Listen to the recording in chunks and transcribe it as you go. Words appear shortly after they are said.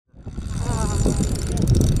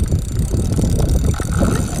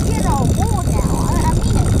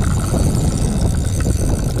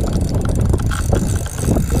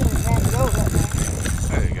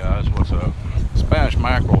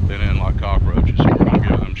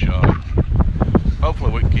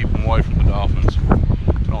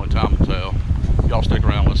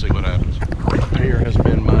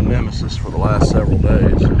basis for the last several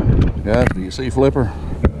days. Guys, do you see Flipper?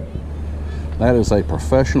 That is a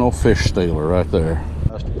professional fish stealer right there.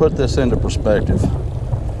 Just to put this into perspective,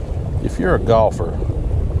 if you're a golfer,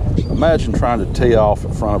 imagine trying to tee off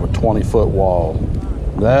in front of a 20-foot wall.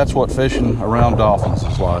 That's what fishing around dolphins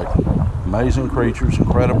is like. Amazing creatures,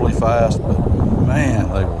 incredibly fast, but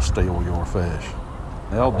man, they will steal your fish.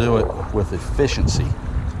 They'll do it with efficiency.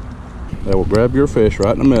 They will grab your fish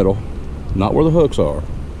right in the middle, not where the hooks are,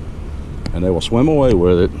 and they will swim away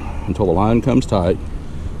with it until the line comes tight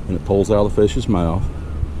and it pulls out of the fish's mouth,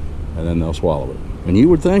 and then they'll swallow it. And you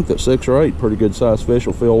would think that 6 or 8 pretty good sized fish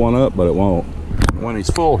will fill one up, but it won't. When he's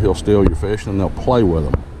full, he'll steal your fish and they'll play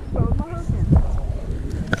with them.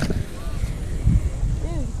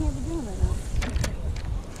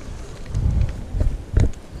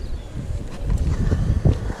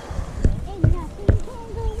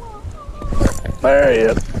 There he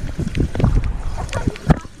is.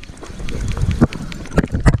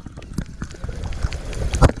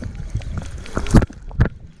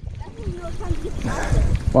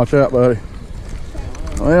 Watch out, buddy.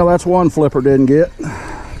 Well, that's one Flipper didn't get.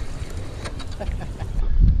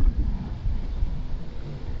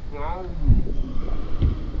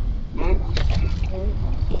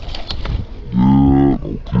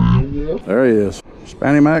 There he is.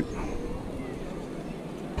 Spanny Mac.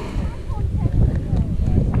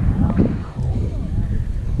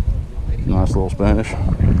 Nice little Spanish.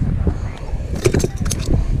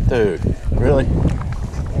 Dude, really?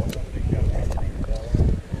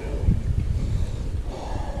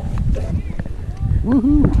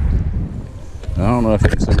 Woohoo! I don't know if you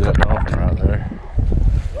can see that dolphin right there.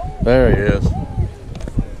 There he is.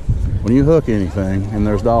 When you hook anything and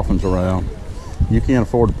there's dolphins around, you can't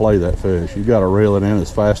afford to play that fish. You got to reel it in as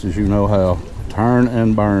fast as you know how. Turn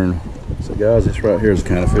and burn. So guys, this right here is the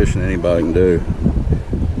kind of fishing anybody can do.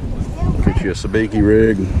 Get you a sabiki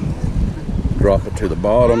rig, drop it to the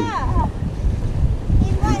bottom,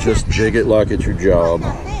 and just jig it like it's your job.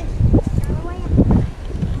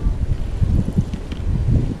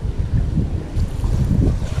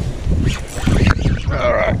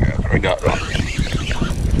 All right, guys, we got it.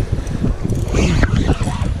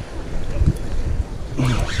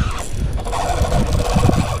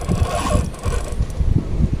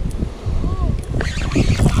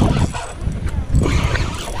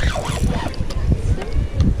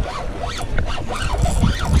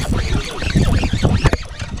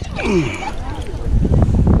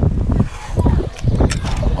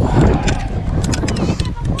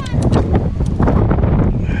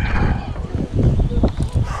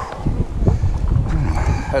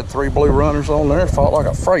 Had 3 blue runners on there, fought like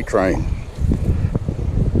a freight train.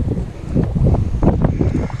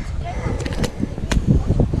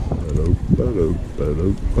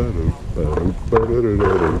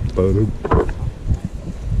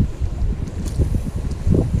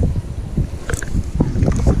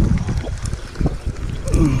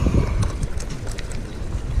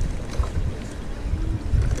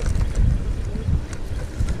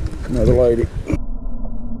 Another lady.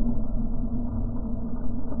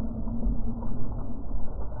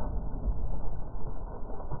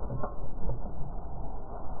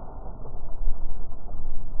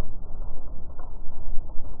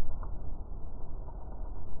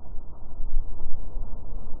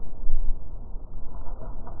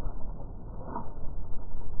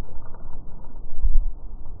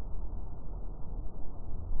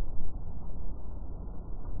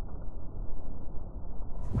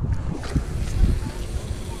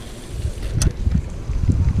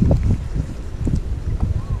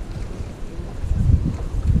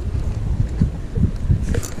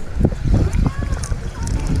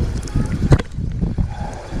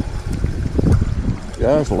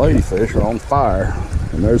 Guys, the ladyfish are on fire,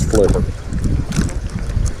 and there's Flipper.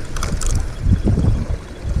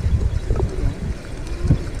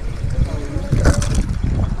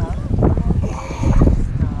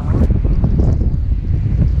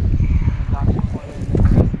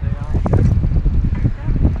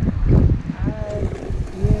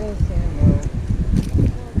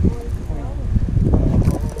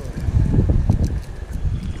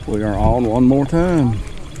 We are on one more time.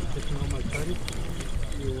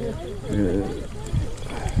 Yeah.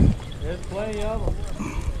 There's plenty of them.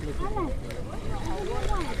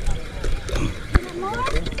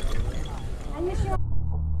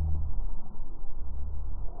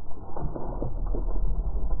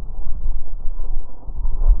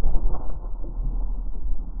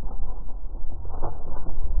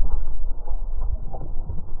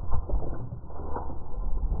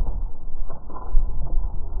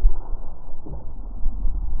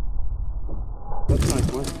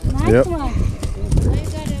 Yep. one.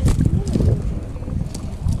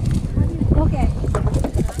 Okay.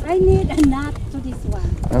 I need a knot to this one.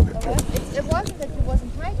 Okay. It wasn't that it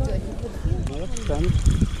wasn't tied to it. You could feel it. No, that's done.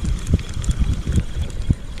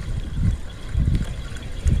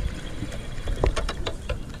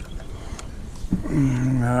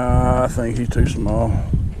 I think he's too small.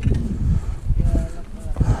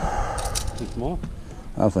 Too small.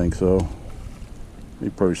 I think so.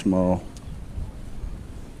 He's pretty small.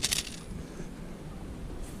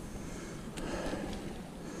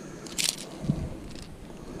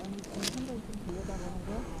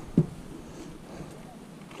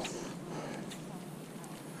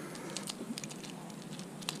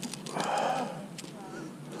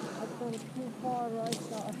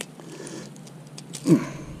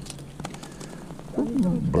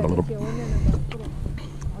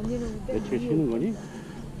 배치시는 거니?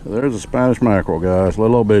 So there's a Spanish mackerel, guys.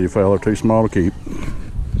 Little old bitty fella, too small to keep.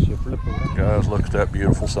 Guys, look at that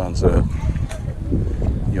beautiful sunset.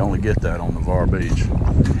 You only get that on the Var Beach.